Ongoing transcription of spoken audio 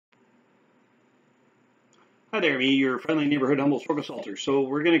Hi there, me, your friendly neighborhood humble stroke assaulter. So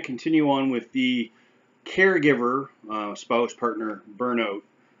we're going to continue on with the caregiver, spouse, partner, burnout,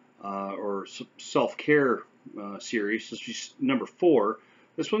 or self-care series. This is number 4.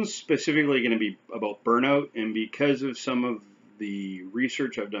 This one's specifically going to be about burnout, and because of some of the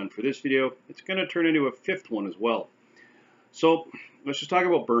research I've done for this video, it's going to turn into a 5th one as well. So let's just talk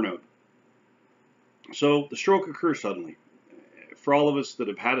about burnout. So the stroke occurs suddenly. For all of us that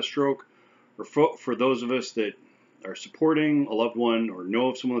have had a stroke, or for those of us that are supporting a loved one or know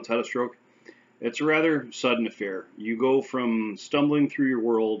of someone that's had a stroke, it's a rather sudden affair. You go from stumbling through your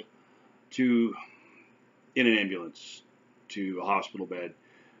world to in an ambulance to a hospital bed.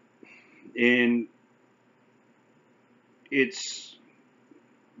 And it's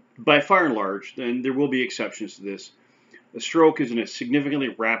by far and large, and there will be exceptions to this, a stroke isn't a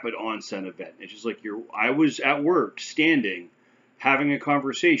significantly rapid onset event. It's just like I was at work standing having a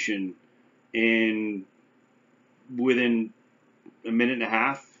conversation, and within a minute and a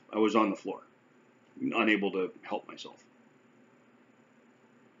half, I was on the floor, unable to help myself.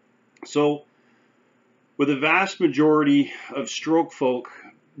 So, with a vast majority of stroke folk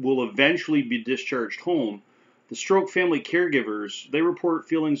will eventually be discharged home, the stroke family caregivers, they report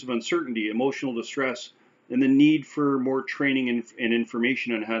feelings of uncertainty, emotional distress, and the need for more training and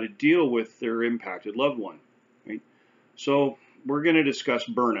information on how to deal with their impacted loved one. Right? So, we're going to discuss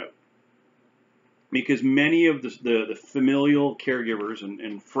burnout, because many of the familial caregivers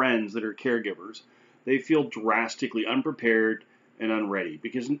and friends that are caregivers, they feel drastically unprepared and unready.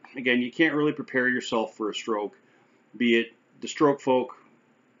 Because, again, you can't really prepare yourself for a stroke, be it the stroke folk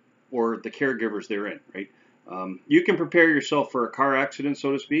or the caregivers therein, right? You can prepare yourself for a car accident,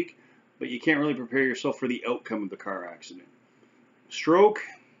 so to speak, but you can't really prepare yourself for the outcome of the car accident. Stroke,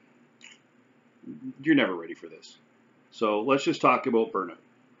 you're never ready for this. So let's just talk about burnout.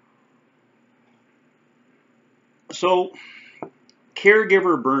 So,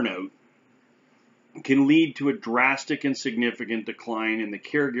 caregiver burnout can lead to a drastic and significant decline in the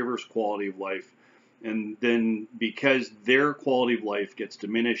caregiver's quality of life. And then because their quality of life gets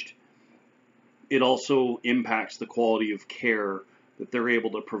diminished, it also impacts the quality of care that they're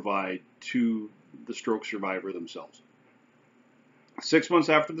able to provide to the stroke survivor themselves. 6 months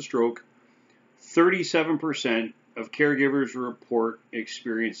after the stroke, 37% of caregivers report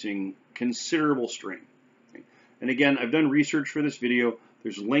experiencing considerable strain. And again, I've done research for this video.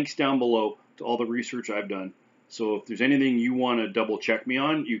 There's links down below to all the research I've done. So if there's anything you want to double check me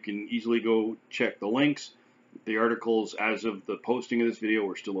on, you can easily go check the links. The articles as of the posting of this video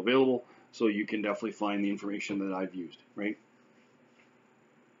are still available, so you can definitely find the information that I've used, right?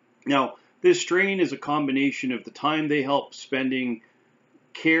 Now, this strain is a combination of the time they help spending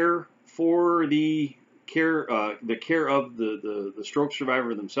care for the care of the stroke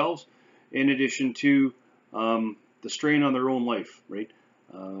survivor themselves, in addition to the strain on their own life, right?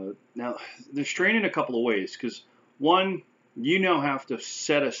 Now, they're strained in a couple of ways, because one, you now have to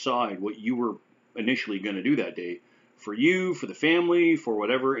set aside what you were initially going to do that day for you, for the family, for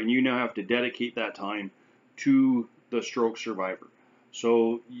whatever, and you now have to dedicate that time to the stroke survivor.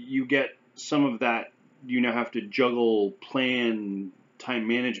 So you get some of that, you now have to juggle, plan, time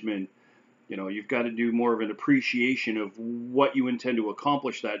management. You know, you've got to do more of an appreciation of what you intend to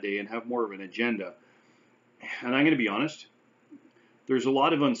accomplish that day and have more of an agenda. And I'm going to be honest, there's a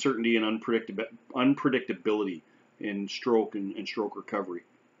lot of uncertainty and unpredictability in stroke and stroke recovery.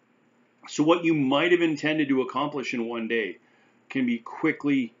 So what you might have intended to accomplish in one day can be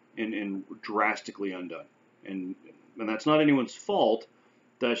quickly and drastically undone. And that's not anyone's fault.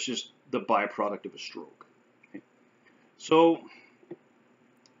 That's just the byproduct of a stroke. Okay? So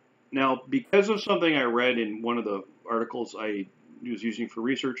now, because of something I read in one of the articles I was using for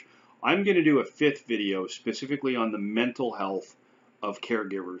research, I'm going to do a 5th video specifically on the mental health of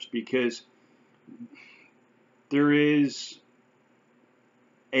caregivers, because there is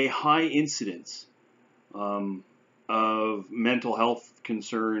a high incidence of mental health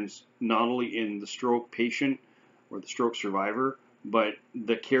concerns, not only in the stroke patient or the stroke survivor, but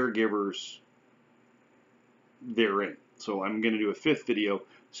the caregivers therein. So I'm going to do a 5th video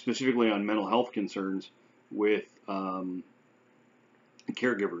specifically on mental health concerns with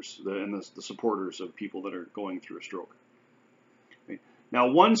caregivers and the supporters of people that are going through a stroke. Okay. Now,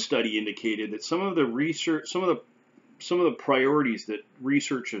 one study indicated that some of the priorities that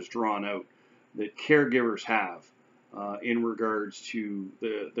research has drawn out that caregivers have in regards to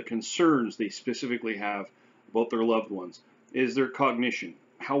the concerns they specifically have about their loved ones is their cognition.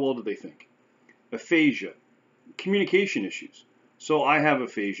 How well do they think? Aphasia, communication issues. So I have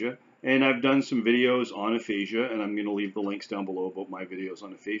aphasia, and I've done some videos on aphasia, and I'm going to leave the links down below about my videos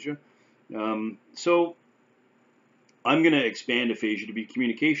on aphasia. So I'm going to expand aphasia to be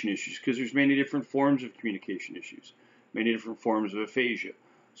communication issues because there's many different forms of communication issues, many different forms of aphasia.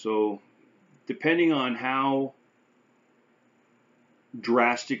 So depending on how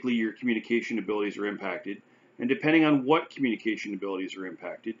drastically your communication abilities are impacted, and depending on what communication abilities are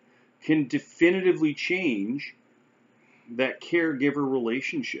impacted, can definitively change that caregiver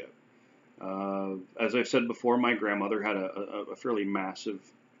relationship. As I've said before, my grandmother had a fairly massive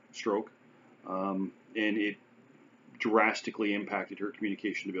stroke, and it drastically impacted her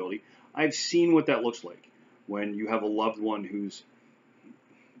communication ability. I've seen what that looks like when you have a loved one who's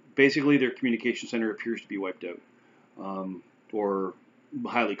basically their communication center appears to be wiped out, or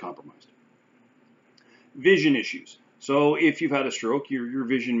highly compromised. Vision issues. So if you've had a stroke, your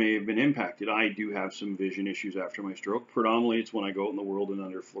vision may have been impacted. I do have some vision issues after my stroke. Predominantly, it's when I go out in the world and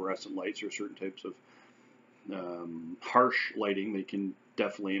under fluorescent lights or certain types of harsh lighting. They can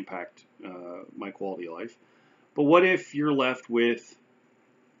definitely impact my quality of life. But what if you're left with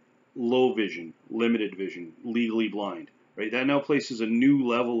low vision, limited vision, legally blind, right? That now places a new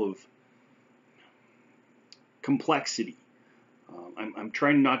level of complexity. I'm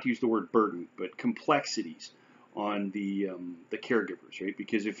trying not to use the word burden, but complexities on the caregivers, right?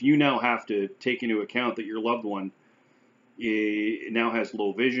 Because if you now have to take into account that your loved one now has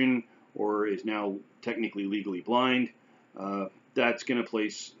low vision or is now technically legally blind, that's going to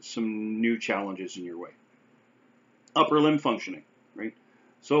place some new challenges in your way. Upper limb functioning, right?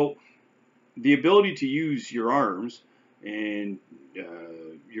 So the ability to use your arms and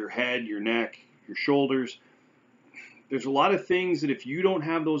your head, your neck, your shoulders, there's a lot of things that if you don't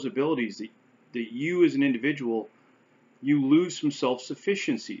have those abilities, that you as an individual, you lose some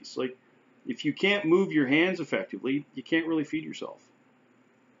self-sufficiencies. Like if you can't move your hands effectively, you can't really feed yourself,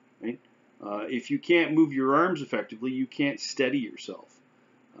 right? If you can't move your arms effectively, you can't steady yourself.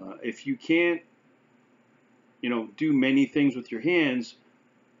 If you can't, do many things with your hands,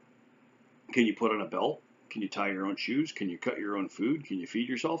 can you put on a belt? Can you tie your own shoes? Can you cut your own food? Can you feed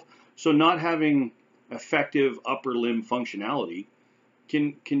yourself? So not having effective upper limb functionality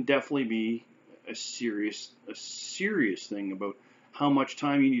can definitely be a serious thing about how much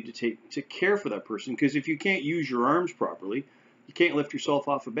time you need to take to care for that person. Because if you can't use your arms properly, you can't lift yourself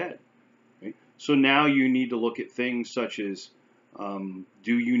off of bed. Right? So now you need to look at things such as, do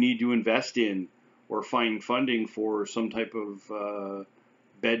you need to invest in or find funding for some type of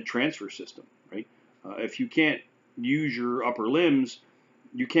bed transfer system, right? If you can't use your upper limbs,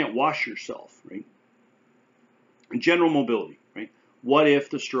 you can't wash yourself, right? General mobility, right? What if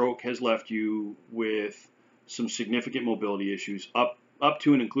the stroke has left you with some significant mobility issues up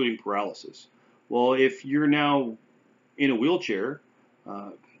to and including paralysis? Well, if you're now in a wheelchair,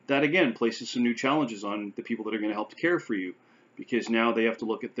 that again places some new challenges on the people that are going to help to care for you, because now they have to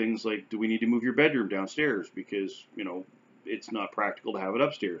look at things like, do we need to move your bedroom downstairs because it's not practical to have it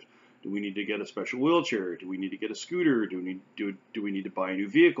upstairs? Do we need to get a special wheelchair? Do we need to get a scooter? Do we need to buy a new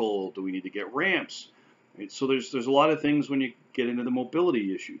vehicle? Do we need to get ramps? Right? So there's a lot of things when you get into the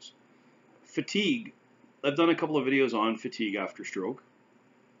mobility issues. Fatigue. I've done a couple of videos on fatigue after stroke.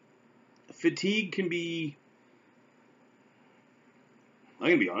 Fatigue can be, I'm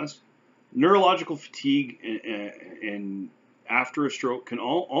going to be honest, neurological fatigue and after a stroke can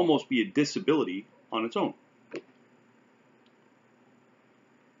almost be a disability on its own.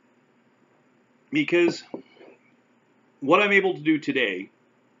 Because what I'm able to do today,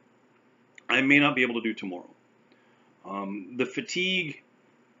 I may not be able to do tomorrow. The fatigue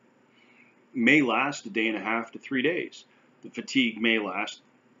may last a day and a half to 3 days. The fatigue may last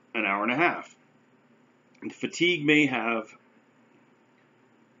an hour and a half. The fatigue may have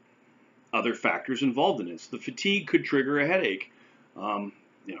other factors involved in this. The fatigue could trigger a headache.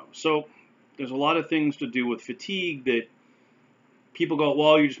 So there's a lot of things to do with fatigue that people go,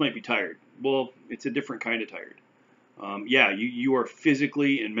 well, you just might be tired. Well, it's a different kind of tired. You are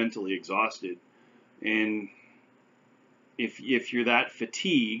physically and mentally exhausted. And if you're that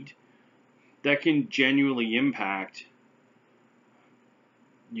fatigued, that can genuinely impact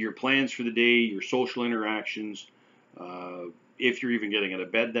your plans for the day, your social interactions, if you're even getting out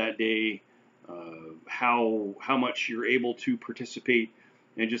of bed that day, how much you're able to participate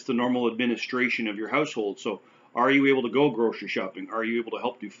in just the normal administration of your household. So are you able to go grocery shopping? Are you able to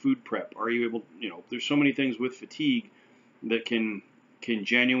help do food prep? Are you able, there's so many things with fatigue that can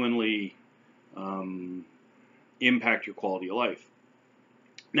genuinely impact your quality of life.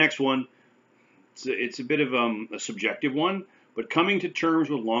 Next one, it's a bit of a subjective one, but coming to terms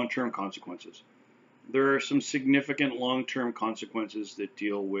with long-term consequences. There are some significant long-term consequences that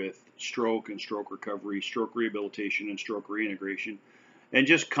deal with stroke and stroke recovery, stroke rehabilitation, and stroke reintegration, and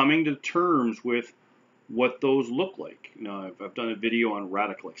just coming to terms with what those look like. Now, I've done a video on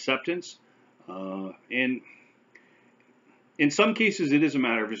radical acceptance, and in some cases, it is a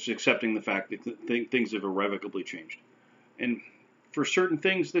matter of just accepting the fact that things have irrevocably changed. And for certain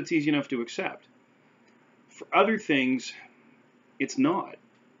things, that's easy enough to accept. For other things, it's not.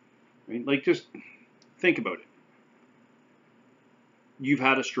 Right? Like, just think about it. You've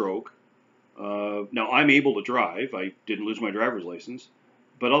had a stroke. Now, I'm able to drive. I didn't lose my driver's license.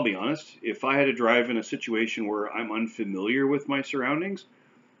 But I'll be honest, if I had to drive in a situation where I'm unfamiliar with my surroundings,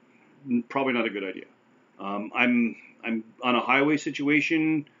 probably not a good idea. I'm on a highway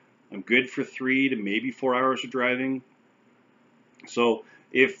situation. I'm good for 3 to maybe 4 hours of driving. So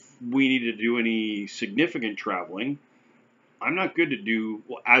if we need to do any significant traveling, I'm not good to do,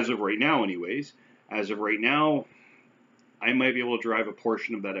 well, as of right now anyways. As of right now, I might be able to drive a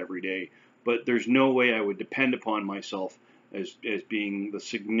portion of that every day, but there's no way I would depend upon myself as being the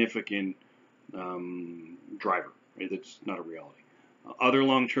significant driver. Right? That's not a reality. Other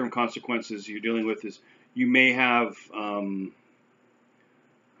long-term consequences you're dealing with is you may have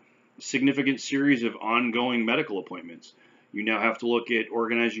significant series of ongoing medical appointments. You now have to look at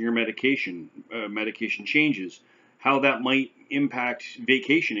organizing your medication changes, how that might impact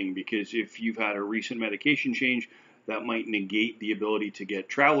vacationing, because if you've had a recent medication change, that might negate the ability to get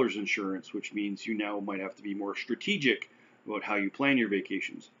traveler's insurance, which means you now might have to be more strategic about how you plan your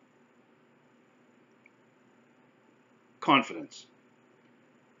vacations. Confidence.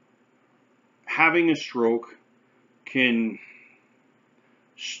 Having a stroke can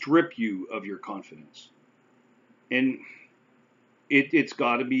strip you of your confidence. And it's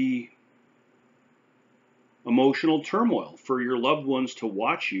got to be emotional turmoil for your loved ones to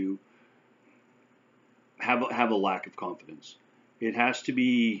watch you have a lack of confidence. It has to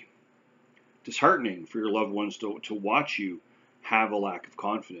be disheartening for your loved ones to watch you have a lack of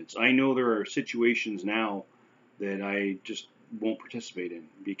confidence. I know there are situations now that I just won't participate in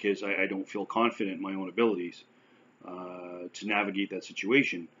because I don't feel confident in my own abilities to navigate that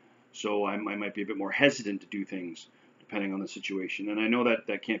situation. So I might be a bit more hesitant to do things depending on the situation. And I know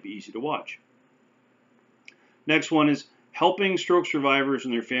that can't be easy to watch. Next one is helping stroke survivors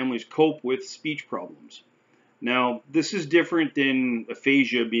and their families cope with speech problems. Now, this is different than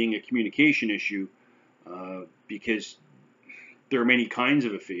aphasia being a communication issue because there are many kinds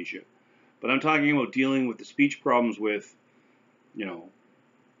of aphasia. But I'm talking about dealing with the speech problems with,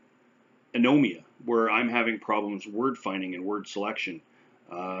 anomia, where I'm having problems word finding and word selection.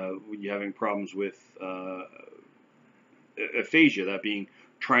 You're having problems with aphasia, that being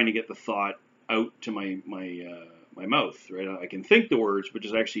trying to get the thought out to my mouth. Right, I can think the words, but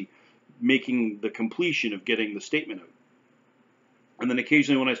just actually making the completion of getting the statement out. And then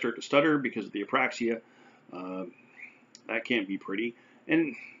occasionally when I start to stutter because of the apraxia, that can't be pretty.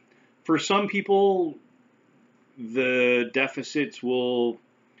 And for some people, the deficits will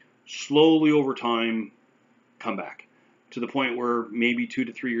slowly over time come back to the point where maybe 2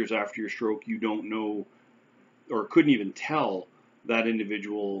 to 3 years after your stroke, you don't know or couldn't even tell that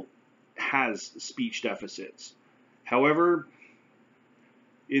individual has speech deficits. However,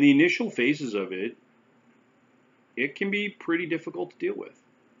 in the initial phases of it, it can be pretty difficult to deal with.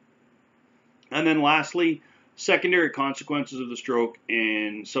 And then lastly, secondary consequences of the stroke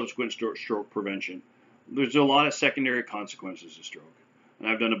and subsequent stroke prevention. There's a lot of secondary consequences of stroke. And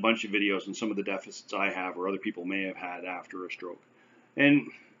I've done a bunch of videos on some of the deficits I have or other people may have had after a stroke.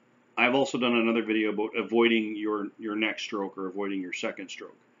 And I've also done another video about avoiding your next stroke or avoiding your second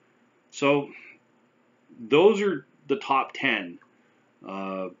stroke. So those are the top 10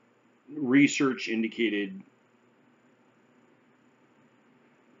 research indicated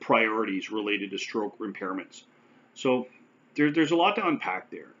priorities related to stroke impairments. So there's a lot to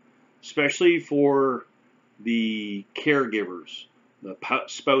unpack there, especially for the caregivers, the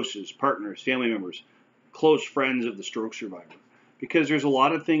spouses, partners, family members, close friends of the stroke survivor, because there's a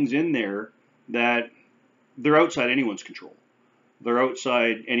lot of things in there that they're outside anyone's control. They're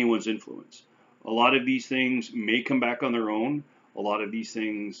outside anyone's influence. A lot of these things may come back on their own. A lot of these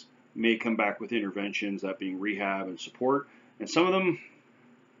things may come back with interventions, that being rehab and support. And some of them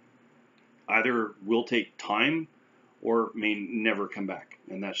either will take time or may never come back.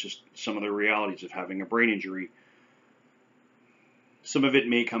 And that's just some of the realities of having a brain injury. Some of it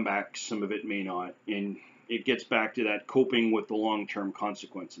may come back, some of it may not. And it gets back to that coping with the long-term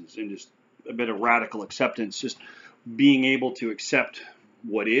consequences and just a bit of radical acceptance, just being able to accept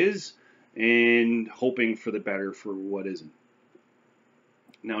what is and hoping for the better for what isn't.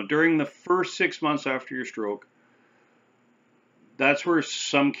 Now, during the first 6 months after your stroke, that's where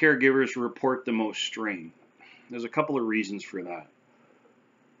some caregivers report the most strain. There's a couple of reasons for that.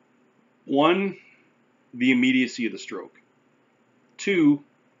 One, the immediacy of the stroke. 2,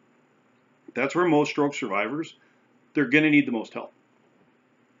 that's where most stroke survivors, they're going to need the most help.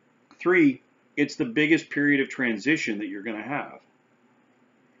 3, it's the biggest period of transition that you're going to have.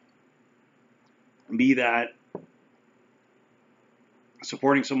 Be that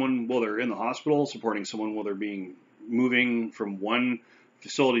supporting someone while they're in the hospital, supporting someone while they're moving from one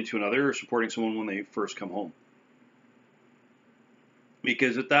facility to another, or supporting someone when they first come home.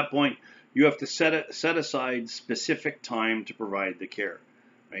 Because at that point, you have to set aside specific time to provide the care,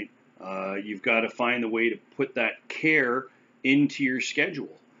 right? You've got to find a way to put that care into your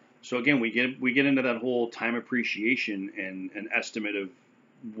schedule. So again, we get into that whole time appreciation and an estimate of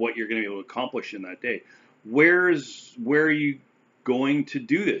what you're going to be able to accomplish in that day. Where are you going to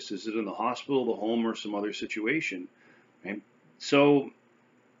do this? Is it in the hospital, the home, or some other situation? Right? So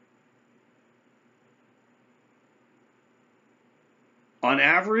on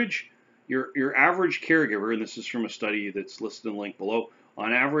average, your average caregiver, and this is from a study that's listed in the link below,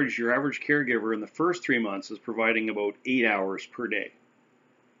 on average, your average caregiver in the first 3 months is providing about 8 hours per day.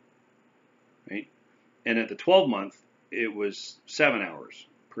 Right? And at the 12-month, it was 7 hours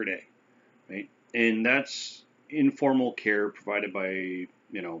per day. Right? And that's informal care provided by,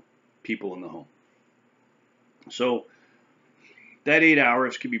 people in the home. So that 8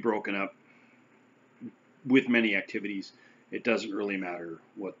 hours could be broken up with many activities. It doesn't really matter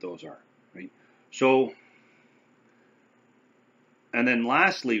what those are, right? So, and then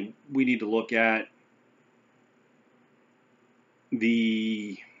lastly, we need to look at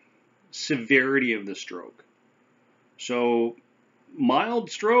the severity of the stroke. So, mild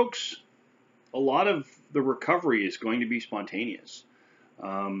strokes, a lot of the recovery is going to be spontaneous.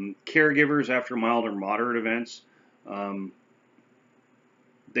 Caregivers after mild or moderate events,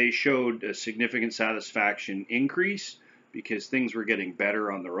 they showed a significant satisfaction increase because things were getting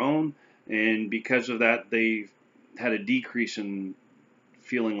better on their own, and because of that, they had a decrease in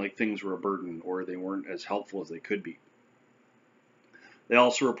feeling like things were a burden or they weren't as helpful as they could be. They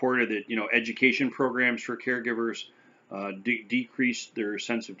also reported that education programs for caregivers decreased their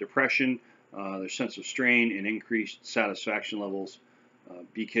sense of depression, their sense of strain, and increased satisfaction levels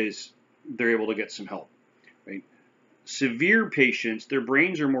because they're able to get some help. Right? Severe patients, their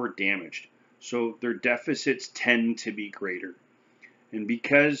brains are more damaged, so their deficits tend to be greater. And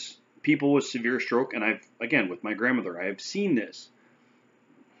because people with severe stroke, and again, with my grandmother, I have seen this.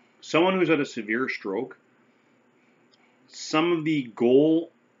 Someone who's had a severe stroke, some of the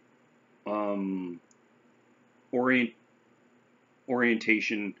goal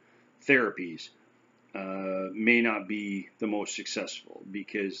orientation therapies may not be the most successful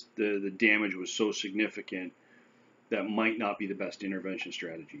because the damage was so significant that might not be the best intervention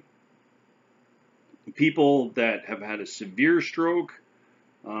strategy. People that have had a severe stroke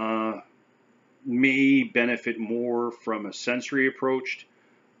may benefit more from a sensory approached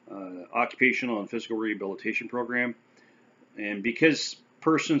occupational and physical rehabilitation program. And because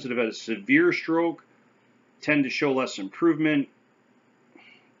persons that have had a severe stroke tend to show less improvement,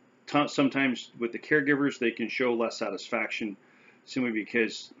 sometimes with the caregivers they can show less satisfaction simply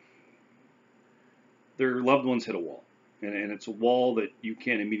because their loved ones hit a wall. And it's a wall that you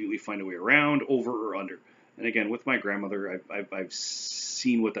can't immediately find a way around, over, or under. And again, with my grandmother, I've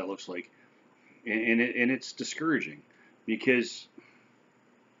seen what that looks like. And it's discouraging because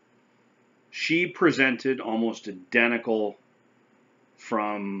she presented almost identical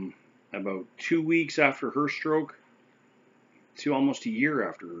from about 2 weeks after her stroke to almost a year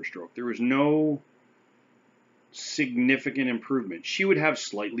after her stroke. There was no significant improvement. She would have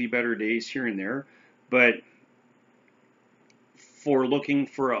slightly better days here and there, but for looking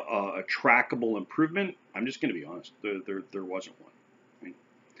for a trackable improvement, I'm just going to be honest, there wasn't one. Right?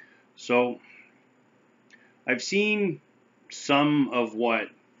 So I've seen some of what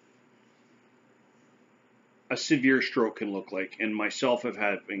a severe stroke can look like, and myself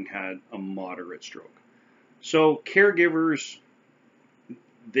having had a moderate stroke. So caregivers,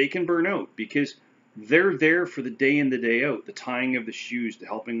 they can burn out because they're there for the day in, the day out, the tying of the shoes, the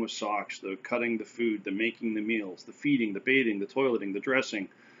helping with socks, the cutting the food, the making the meals, the feeding, the bathing, the toileting, the dressing,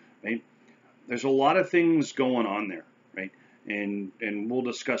 right? There's a lot of things going on there, right? And we'll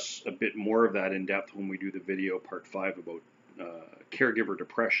discuss a bit more of that in depth when we do the video part 5 about caregiver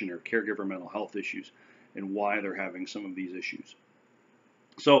depression or caregiver mental health issues and why they're having some of these issues.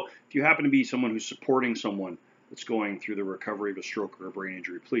 So if you happen to be someone who's supporting someone that's going through the recovery of a stroke or a brain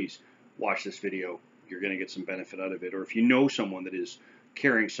injury, please watch this video. You're going to get some benefit out of it. Or if you know someone that is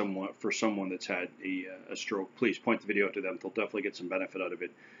caring for someone that's had a stroke, please point the video out to them. They'll definitely get some benefit out of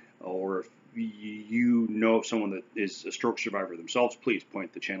it. or if you know someone that is a stroke survivor themselves, please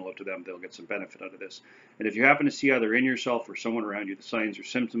point the channel out to them. They'll get some benefit out of this. And if you happen to see either in yourself or someone around you the signs or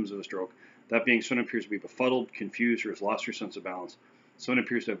symptoms of a stroke, that being someone appears to be befuddled, confused, or has lost their sense of balance, someone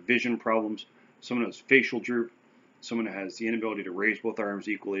appears to have vision problems, someone who has facial droop, someone who has the inability to raise both arms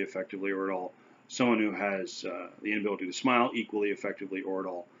equally effectively or at all, someone who has the inability to smile equally effectively or at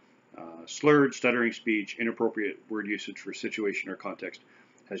all, slurred, stuttering speech, inappropriate word usage for situation or context,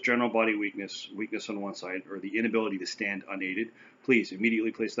 has general body weakness, weakness on one side, or the inability to stand unaided, please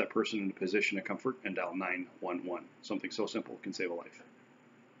immediately place that person in a position of comfort and dial 911. Something so simple can save a life.